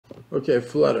Okay,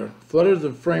 Flutter. Flutter is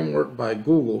a framework by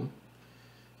Google.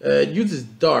 It uses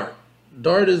Dart.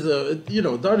 Dart is a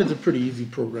pretty easy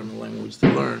programming language to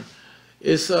learn.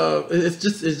 It's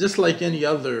just like any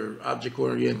other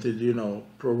object-oriented,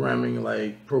 programming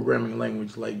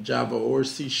language like Java or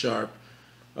C Sharp.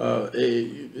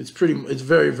 It's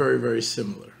very, very, very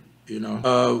similar.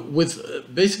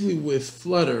 With basically with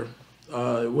Flutter,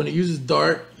 when it uses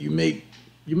Dart, you make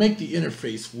the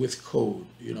interface with code.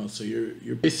 So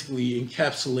you're basically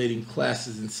encapsulating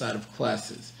classes inside of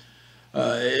classes.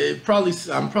 I'm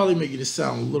probably making it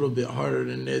sound a little bit harder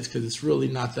than it is because it's really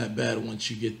not that bad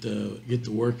once you get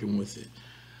to working with it.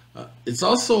 It's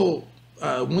also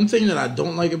one thing that I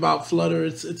don't like about Flutter.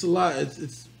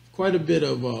 It's quite a bit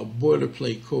of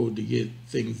boilerplate code to get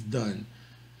things done.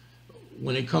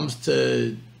 When it comes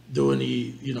to doing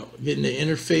getting the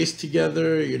interface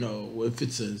together, if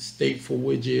it's a stateful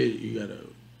widget,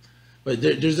 but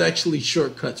there's actually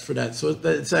shortcuts for that. So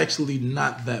it's actually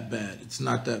not that bad. It's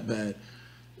not that bad.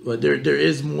 But there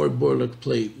is more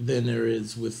boilerplate than there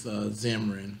is with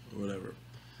Xamarin or whatever.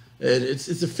 And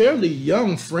it's a fairly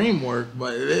young framework,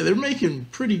 but they're making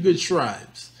pretty good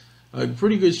strides.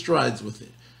 Pretty good strides with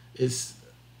it. It's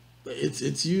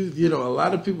used, a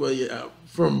lot of people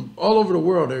from all over the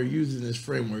world are using this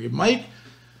framework.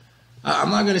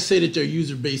 I'm not going to say that their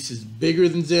user base is bigger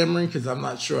than Xamarin because I'm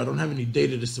not sure. I don't have any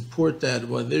data to support that.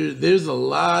 But there's a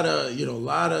lot of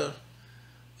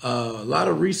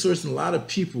resource and a lot of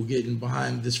people getting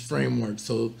behind this framework.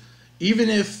 So even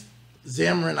if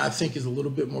Xamarin I think is a little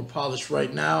bit more polished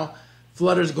right now,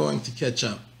 Flutter's going to catch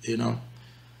up.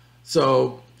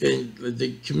 So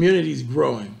the community is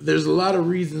growing. There's a lot of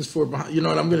reasons for behind.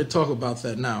 I'm going to talk about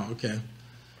that now. Okay.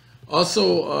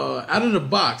 Also, out of the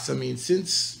box, I mean,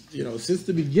 since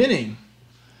the beginning,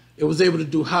 it was able to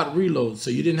do hot reload, so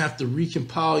you didn't have to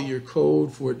recompile your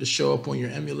code for it to show up on your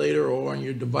emulator or on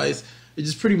your device. It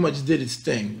just pretty much did its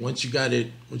thing once you got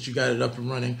it up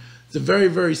and running. It's a very,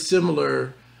 very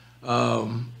similar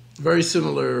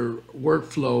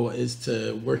workflow as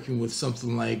to working with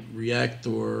something like React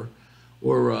or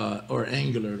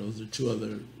Angular. Those are two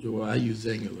other. Well, I use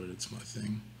Angular. That's my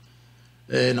thing.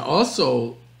 And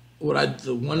also,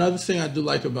 one other thing I do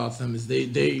like about them is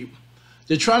they're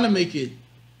trying to make it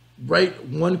write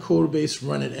one code base,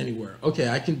 run it anywhere. Okay,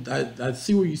 I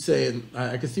see what you're saying.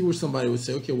 I can see where somebody would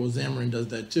say, okay, well, Xamarin does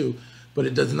that too, but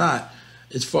it does not.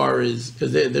 As far as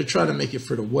because they're trying to make it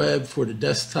for the web, for the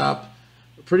desktop,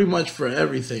 pretty much for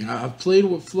everything. I've played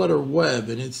with Flutter Web,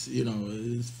 and it's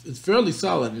fairly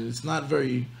solid, and it's not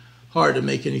very hard to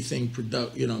make anything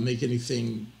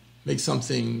make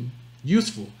something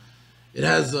useful. It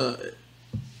has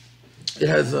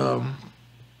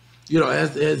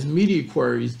media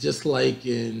queries just like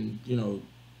in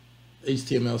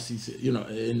HTML,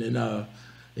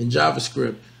 in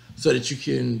JavaScript, so that you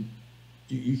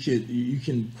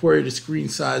can query the screen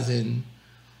size and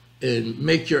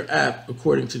make your app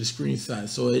according to the screen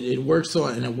size. So it works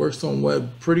on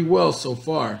web pretty well so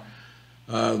far.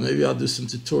 Maybe I'll do some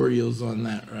tutorials on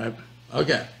that, right?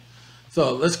 Okay.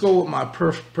 So let's go with my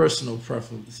personal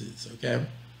preferences, okay?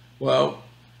 Well,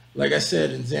 like I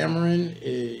said, in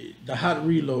Xamarin, the hot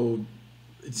reload,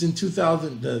 it's in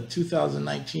the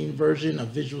 2019 version of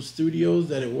Visual Studios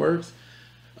that it works.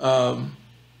 And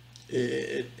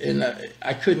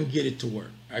I couldn't get it to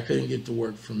work. I couldn't get it to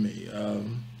work for me.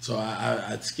 So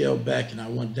I scaled back and I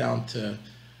went down to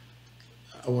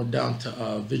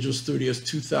Visual Studios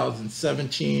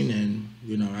 2017, and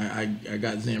I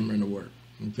got Xamarin to work.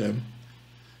 Okay.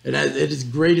 And it is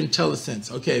great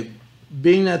IntelliSense. Okay,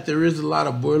 being that there is a lot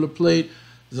of boilerplate,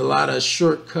 there's a lot of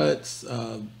shortcuts,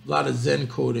 a lot of Zen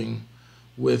coding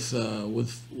with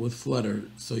Flutter.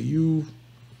 So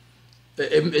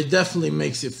it definitely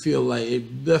makes it feel like it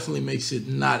makes it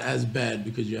not as bad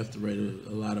because you have to write a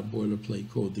lot of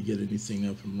boilerplate code to get anything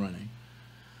up and running.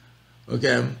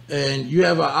 Okay, and you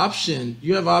have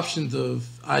options of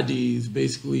IDs.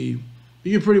 Basically,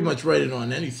 you can pretty much write it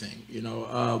on anything,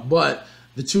 but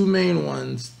the two main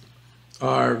ones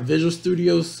are Visual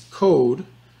Studio's Code,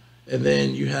 and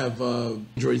then you have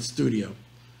Android Studio.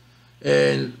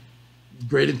 And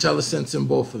great IntelliSense in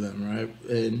both of them, right?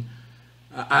 And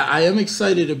I am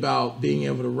excited about being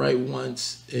able to write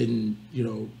once and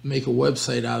make a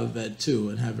website out of that too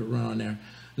and have it run on there.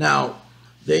 Now,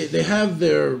 they have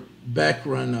their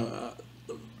background.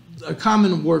 A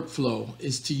common workflow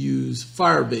is to use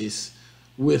Firebase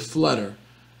with Flutter.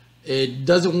 It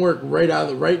doesn't work right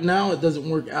now. It doesn't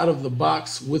work out of the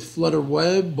box with Flutter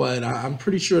Web, but I'm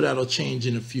pretty sure that'll change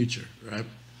in the future, right?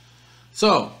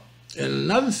 So, and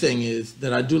another thing is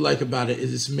that I do like about it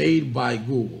is it's made by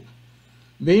Google,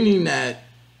 meaning that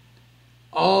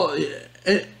all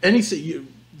any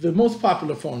the most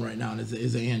popular phone right now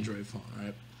is an Android phone,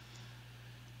 right?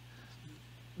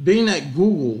 Being that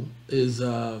Google is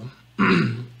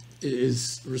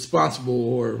is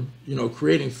responsible, or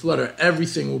creating Flutter,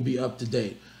 everything will be up to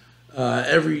date.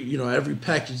 Every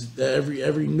package,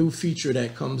 every new feature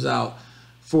that comes out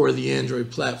for the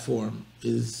Android platform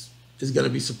is going to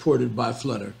be supported by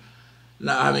Flutter.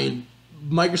 Now, I mean,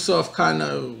 Microsoft kind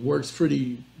of works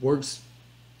pretty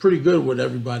good with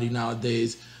everybody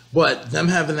nowadays, but them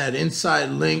having that inside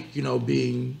link,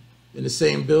 being in the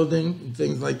same building and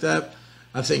things like that,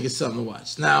 I think it's something to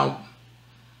watch. Now,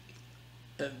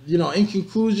 in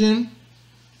conclusion,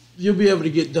 you'll be able to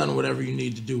get done whatever you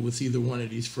need to do with either one of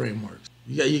these frameworks.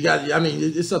 I mean,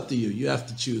 it's up to you. You have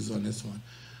to choose on this one.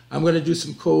 I'm going to do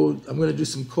some code. I'm going to do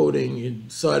some coding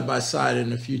side by side in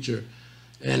the future,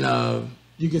 and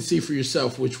you can see for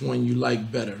yourself which one you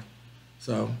like better.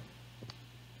 So,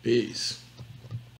 peace.